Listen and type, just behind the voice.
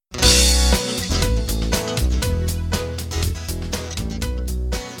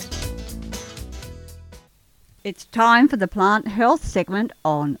It's time for the Plant Health segment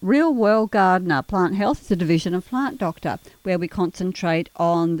on Real World Gardener. Plant Health is a division of Plant Doctor, where we concentrate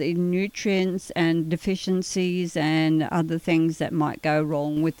on the nutrients and deficiencies and other things that might go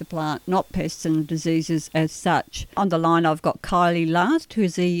wrong with the plant, not pests and diseases as such. On the line, I've got Kylie Last,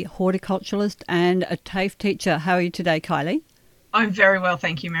 who's a horticulturalist and a TAFE teacher. How are you today, Kylie? I'm very well,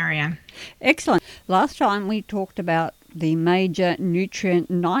 thank you, Marianne. Excellent. Last time we talked about the major nutrient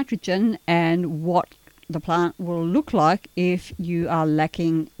nitrogen and what the plant will look like if you are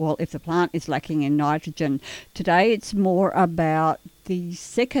lacking, if the plant is lacking in nitrogen. Today it's more about the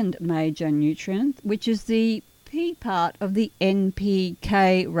second major nutrient, which is the P part of the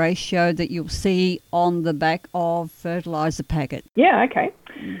NPK ratio that you'll see on the back of fertilizer packet. Yeah, okay.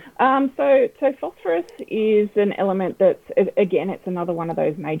 So phosphorus is an element that's, again, it's another one of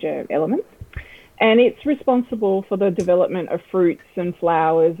those major elements, and it's responsible for the development of fruits and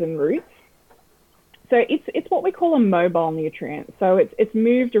flowers and roots. So it's what we call a mobile nutrient. So it's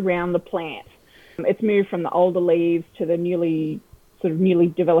moved around the plant. It's moved from the older leaves to the newly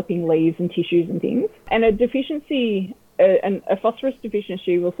developing leaves and tissues and things. And a deficiency, a phosphorus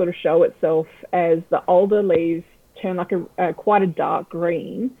deficiency will sort of show itself as the older leaves turn like quite a dark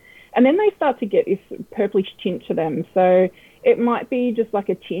green, and then they start to get this purplish tint to them. So it might be just like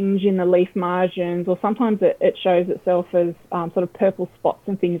a tinge in the leaf margins, or sometimes it shows itself as sort of purple spots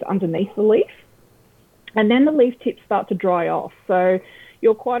and things underneath the leaf. And then the leaf tips start to dry off. So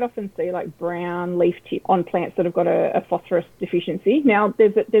you'll quite often see like brown leaf tip on plants that have got a phosphorus deficiency. Now,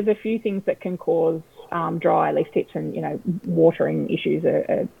 there's a few things that can cause dry leaf tips, and watering issues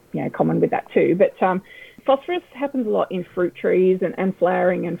are common with that too. But phosphorus happens a lot in fruit trees and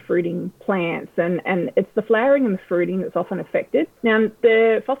flowering and fruiting plants, and it's the flowering and the fruiting that's often affected. Now,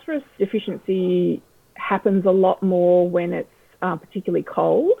 the phosphorus deficiency happens a lot more when it's particularly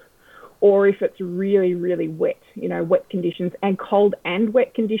cold, or if it's really, really wet. Wet conditions and cold and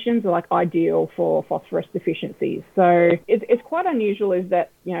wet conditions are like ideal for phosphorus deficiencies. So it's quite unusual is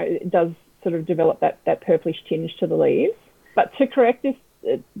that, it does sort of develop that purplish tinge to the leaves. But to correct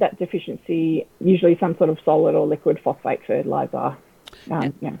that deficiency, usually some sort of solid or liquid phosphate fertilizer.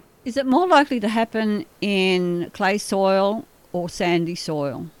 Is it more likely to happen in clay soil or sandy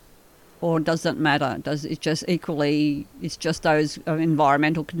soil? Or does it matter? It's just those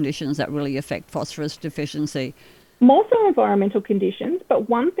environmental conditions that really affect phosphorus deficiency? More so environmental conditions, but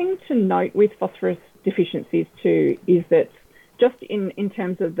one thing to note with phosphorus deficiencies too is that just in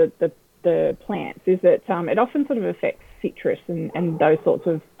terms of the plants is that it often sort of affects citrus and those sorts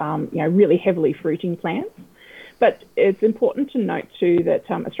of really heavily fruiting plants. But it's important to note too that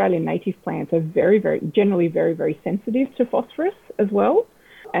Australian native plants are generally very, very sensitive to phosphorus as well.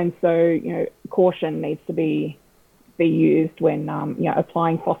 And so, caution needs to be used when,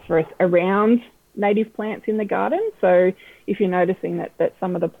 applying phosphorus around native plants in the garden. So if you're noticing that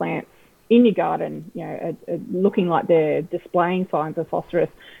some of the plants in your garden, are looking like they're displaying signs of phosphorus,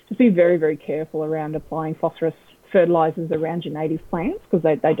 just be very, very careful around applying phosphorus fertilizers around your native plants, because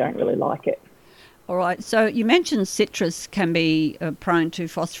they don't really like it. All right. So you mentioned citrus can be prone to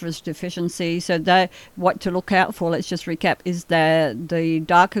phosphorus deficiency. So what to look out for, let's just recap, is the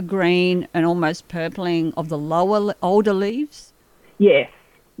darker green and almost purpling of the older leaves? Yes.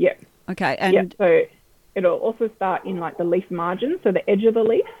 Yep. Okay. And so it'll also start in like the leaf margin, so the edge of the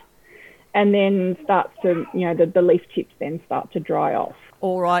leaf, and then starts to, the leaf tips then start to dry off.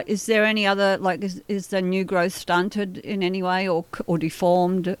 All right. Is there any other, is the new growth stunted in any way or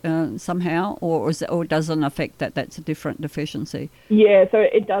deformed somehow, or doesn't affect that? That's a different deficiency. Yeah, so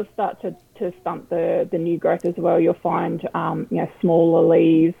it does start to stunt the new growth as well. You'll find, smaller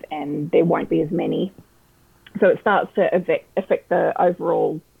leaves, and there won't be as many. So it starts to affect the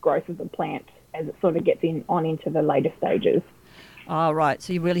overall growth of the plant as it sort of gets into the later stages. Oh, right.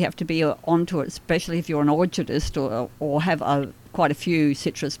 So you really have to be onto it, especially if you're an orchardist or have quite a few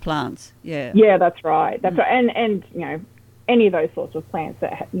citrus plants. Yeah. Yeah, that's right. That's right. And any of those sorts of plants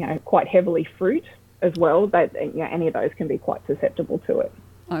that quite heavily fruit as well, that any of those can be quite susceptible to it.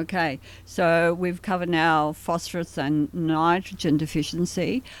 Okay, so we've covered now phosphorus and nitrogen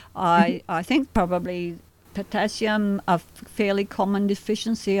deficiency. I think probably potassium a fairly common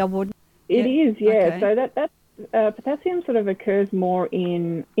deficiency. It is, yeah. Okay. So that potassium sort of occurs more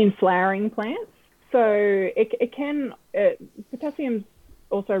in flowering plants. So it can potassium's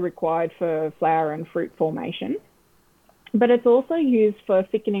also required for flower and fruit formation, but it's also used for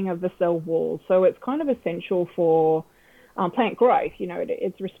thickening of the cell walls. So it's kind of essential for plant growth.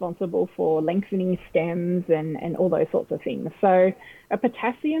 It's responsible for lengthening stems and all those sorts of things. So a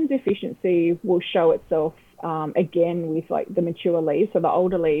potassium deficiency will show itself again with like the mature leaves. So the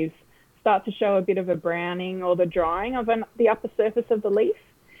older leaves start to show a bit of a browning or the drying of the upper surface of the leaf.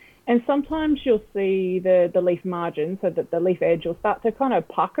 And sometimes you'll see the leaf margin, so that the leaf edge will start to kind of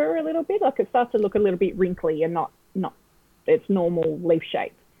pucker a little bit, like it starts to look a little bit wrinkly and not its normal leaf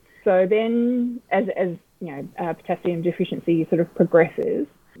shape. So then as potassium deficiency sort of progresses,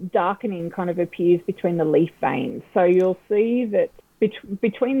 darkening kind of appears between the leaf veins. So you'll see that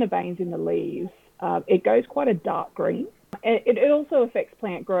between the veins in the leaves, it goes quite a dark green. It also affects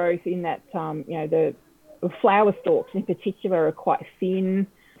plant growth in that, the flower stalks in particular are quite thin.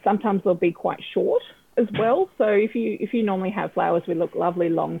 Sometimes they'll be quite short as well. So if you normally have flowers with lovely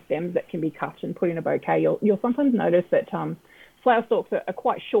long stems that can be cut and put in a bouquet, you'll sometimes notice that flower stalks are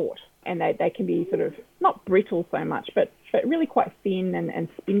quite short, and they can be sort of not brittle so much, but really quite thin and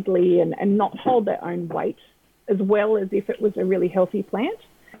spindly and not hold their own weight as well as if it was a really healthy plant.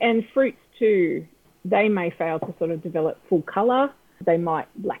 And fruits too, they may fail to sort of develop full colour. They might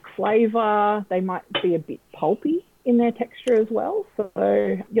lack flavour. They might be a bit pulpy in their texture as well. So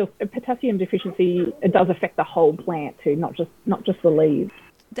potassium deficiency, it does affect the whole plant too, not just the leaves.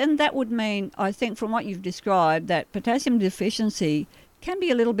 Then that would mean, I think from what you've described, that potassium deficiency can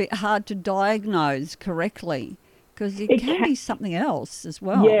be a little bit hard to diagnose correctly, because it can be something else as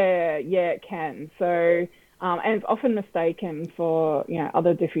well. Yeah, it can. So, and it's often mistaken for,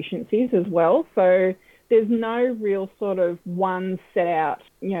 other deficiencies as well. So there's no real sort of one set out,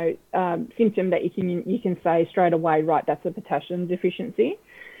 symptom that you can say straight away, right, that's a potassium deficiency.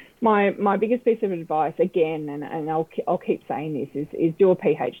 My biggest piece of advice, again, and I'll keep saying this, is do a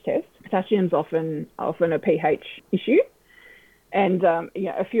pH test. Potassium's often a pH issue, and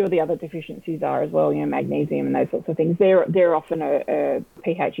a few of the other deficiencies are as well. Magnesium and those sorts of things. They're often a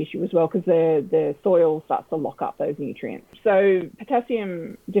pH issue as well, because the soil starts to lock up those nutrients. So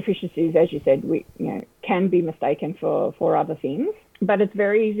potassium deficiencies, as you said, can be mistaken for other things, but it's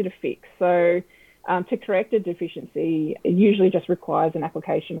very easy to fix. So to correct a deficiency, it usually just requires an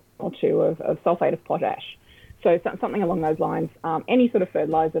application or two of sulfate of potash. So something along those lines. Any sort of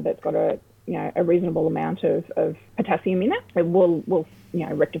fertilizer that's got a reasonable amount of potassium in it will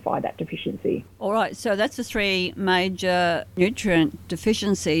rectify that deficiency. All right, so that's the three major nutrient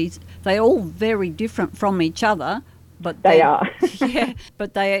deficiencies. They're all very different from each other, but they are. Yeah,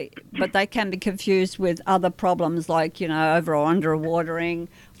 but they can be confused with other problems like over or under watering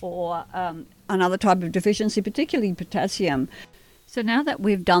or another type of deficiency, particularly potassium. So now that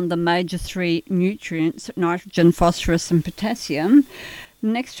we've done the major three nutrients, nitrogen, phosphorus and potassium,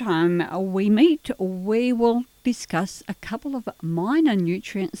 next time we meet, we will discuss a couple of minor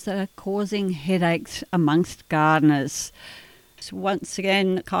nutrients that are causing headaches amongst gardeners. So once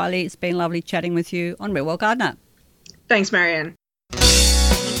again, Kylie, it's been lovely chatting with you on Real World Gardener. Thanks, Marianne.